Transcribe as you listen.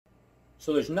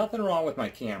So there's nothing wrong with my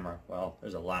camera. Well,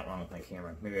 there's a lot wrong with my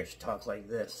camera. Maybe I should talk like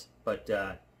this. But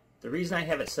the reason I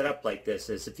have it set up like this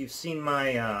is if you've seen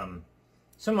my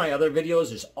some of my other videos,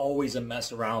 there's always a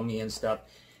mess around me and stuff.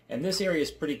 And this area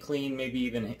is pretty clean. Maybe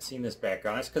even seen this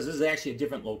background. That's because this is actually a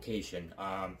different location.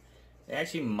 It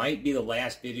actually might be the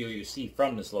last video you see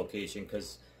from this location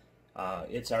because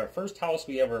it's our first house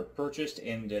we ever purchased,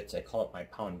 and it's, I call it my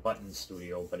PoundButtons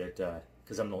studio, but it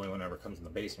because I'm the only one that ever comes in the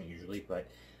basement usually. But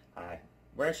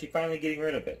we're actually finally getting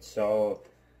rid of it. So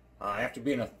after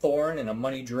being a thorn and a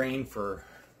money drain for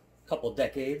a couple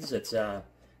decades, it's going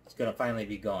to finally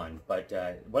be gone. But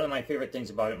one of my favorite things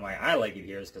about it, why I like it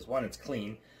here, is because one, it's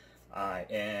clean,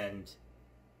 and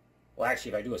well,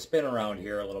 actually, if I do a spin around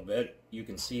here a little bit, you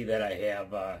can see that I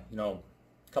have you know,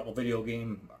 a couple video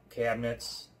game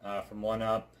cabinets from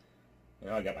 1UP. You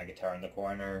know, I got my guitar in the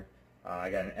corner.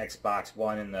 I got an Xbox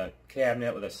One in the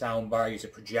cabinet with a sound bar. I use a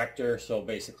projector, so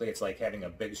basically it's like having a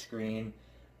big screen.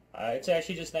 It's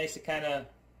actually just nice to kind of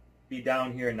be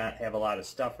down here and not have a lot of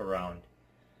stuff around.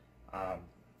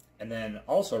 And then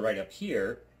also right up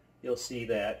here, you'll see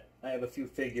that I have a few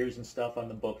figures and stuff on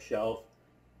the bookshelf.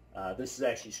 This is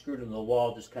actually screwed into the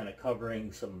wall, just kind of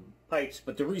covering some pipes.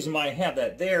 But the reason why I have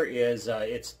that there is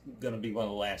it's going to be one of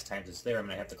the last times it's there. I'm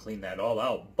going to have to clean that all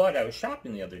out. But I was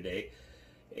shopping the other day,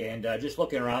 and just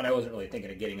looking around, I wasn't really thinking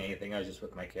of getting anything. I was just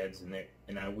with my kids,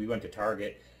 and we went to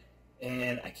Target,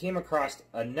 and I came across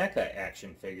a NECA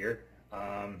action figure.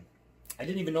 I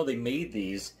didn't even know they made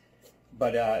these,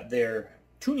 but they're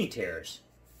Tooney tears,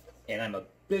 and I'm a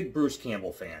big Bruce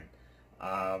Campbell fan.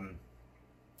 Let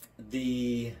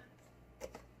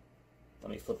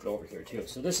me flip it over here too.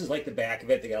 So this is like the back of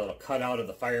it. They got a little cutout of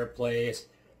the fireplace.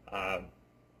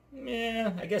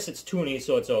 Yeah, I guess it's Tooney,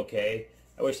 so it's okay.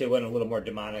 I wish they went a little more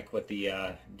demonic with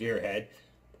the deer head.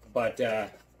 But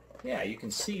yeah, you can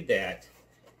see that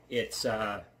it's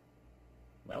well,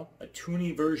 a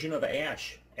Tooney version of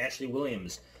Ashley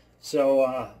Williams. So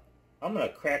I'm gonna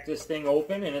crack this thing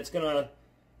open, and it's gonna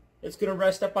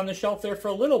rest up on the shelf there for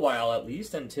a little while at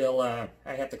least, until I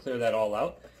have to clear that all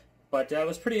out. But I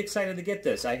was pretty excited to get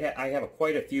this. I have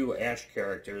quite a few Ash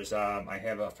characters. I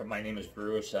have a from My Name is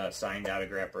Bruce, signed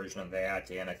autograph version of that,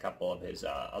 and a couple of his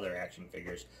other action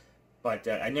figures. But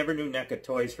I never knew NECA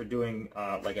Toys for doing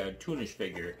like a Toonish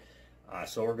figure.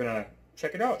 So we're gonna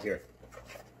check it out here.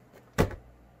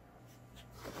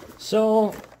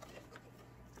 So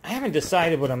I haven't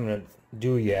decided what I'm gonna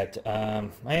do yet. I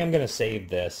am gonna save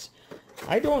this.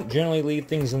 I don't generally leave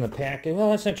things in the package. Well,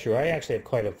 that's not true. I actually have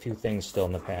quite a few things still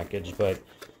in the package, but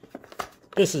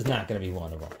this is not going to be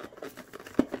one of them.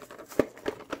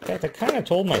 In fact, I kind of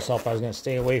told myself I was going to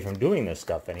stay away from doing this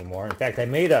stuff anymore. In fact, I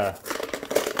made a,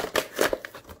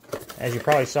 as you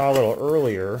probably saw a little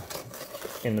earlier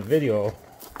in the video,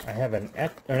 I have an,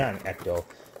 or not an Ecto,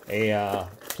 a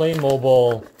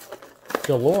Playmobil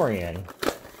DeLorean,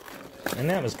 and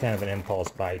that was kind of an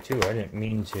impulse buy too. I didn't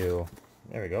mean to.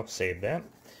 There we go, save that.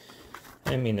 I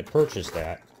didn't mean to purchase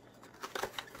that.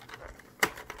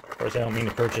 Of course, I don't mean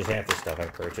to purchase half the stuff I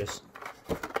purchase.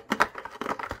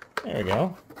 There we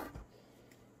go.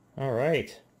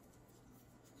 Alright.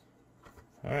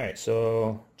 Alright,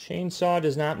 so chainsaw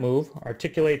does not move.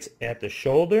 Articulates at the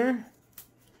shoulder.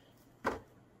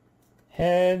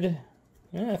 Head.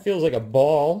 Yeah, it feels like a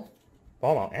ball.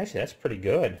 Ball mount. Actually, that's pretty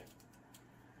good.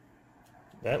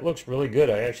 That looks really good.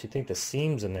 I actually think the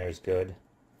seams in there is good.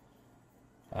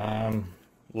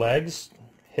 Legs,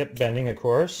 hip bending, of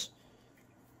course.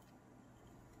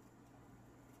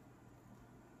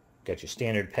 Got your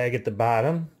standard peg at the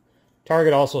bottom.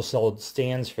 Target also sold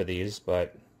stands for these,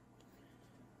 but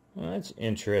well, that's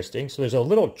interesting. So there's a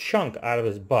little chunk out of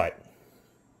his butt.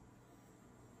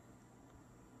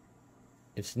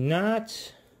 It's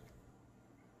not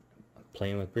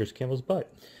playing with Bruce Campbell's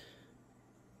butt.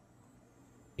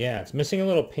 Yeah, it's missing a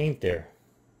little paint there.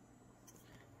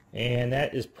 And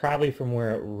that is probably from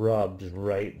where it rubs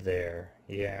right there.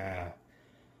 Yeah.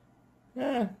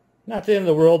 Not the end of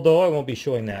the world, though. I won't be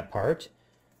showing that part.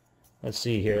 Let's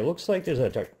see here. It looks like there's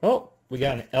a... Oh, we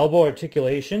got an elbow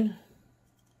articulation.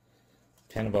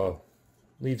 Kind of a...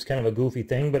 Leaves kind of a goofy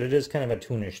thing, but it is kind of a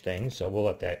Toonish thing, so we'll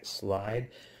let that slide.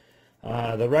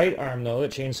 The right arm, though, the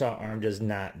chainsaw arm, does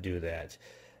not do that.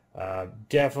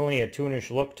 Definitely a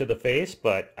Toonish look to the face,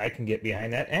 but I can get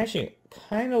behind that. Actually,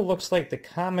 kind of looks like the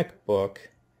comic book,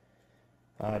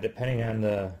 depending on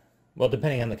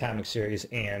the comic series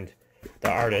and the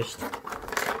artist.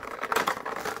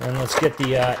 And let's get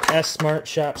the S Smart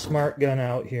Shop Smart Gun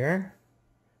out here.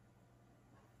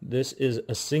 This is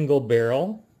a single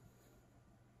barrel.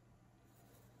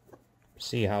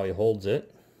 See how he holds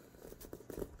it.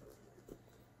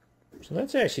 So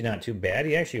that's actually not too bad.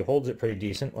 He actually holds it pretty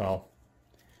decent. Well,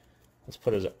 let's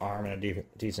put his arm in a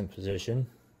decent position.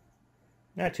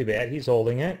 Not too bad. He's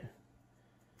holding it.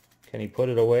 Can he put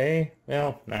it away?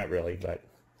 Well, not really, but...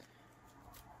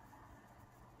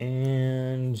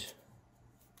 And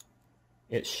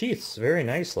it sheaths very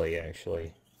nicely,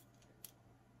 actually.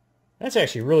 That's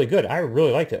actually really good. I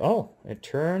really liked it. Oh, it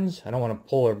turns. I don't want to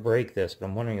pull or break this, but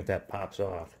I'm wondering if that pops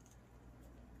off.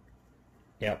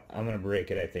 Yep, I'm going to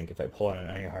break it, I think, if I pull on it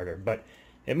any harder. But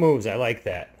it moves. I like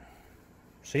that.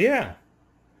 So, yeah.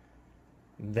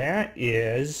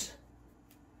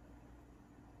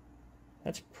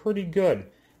 That's pretty good.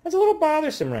 That's a little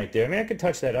bothersome right there. I mean, I could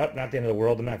touch that up. Not the end of the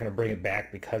world. I'm not going to bring it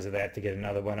back because of that to get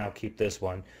another one. I'll keep this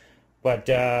one. But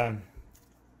I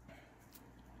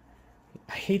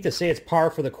hate to say it's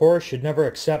par for the course. Should never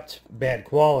accept bad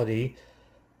quality.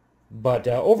 But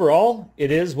overall,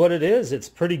 it is what it is. It's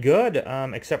pretty good,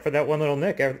 except for that one little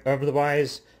nick.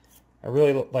 Otherwise, I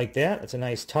really like that. It's a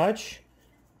nice touch.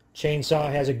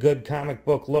 Chainsaw has a good comic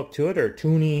book look to it, or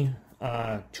Tooney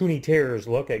Terrors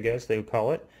look, I guess they would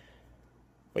call it.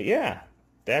 But yeah,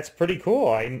 that's pretty cool.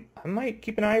 I might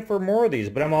keep an eye for more of these,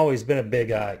 but I've always been a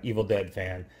big Evil Dead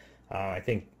fan. I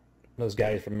think those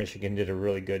guys from Michigan did a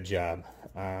really good job.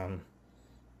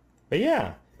 But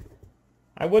yeah,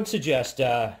 I would suggest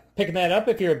picking that up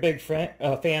if you're a big fan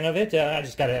of it. I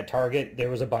just got it at Target. There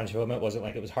was a bunch of them. It wasn't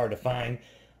like it was hard to find.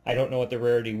 I don't know what the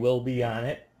rarity will be on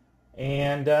it.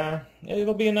 And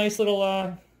it'll be a nice little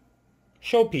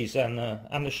showpiece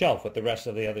on the shelf with the rest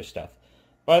of the other stuff.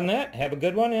 Other than that, have a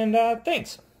good one, and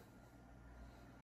thanks.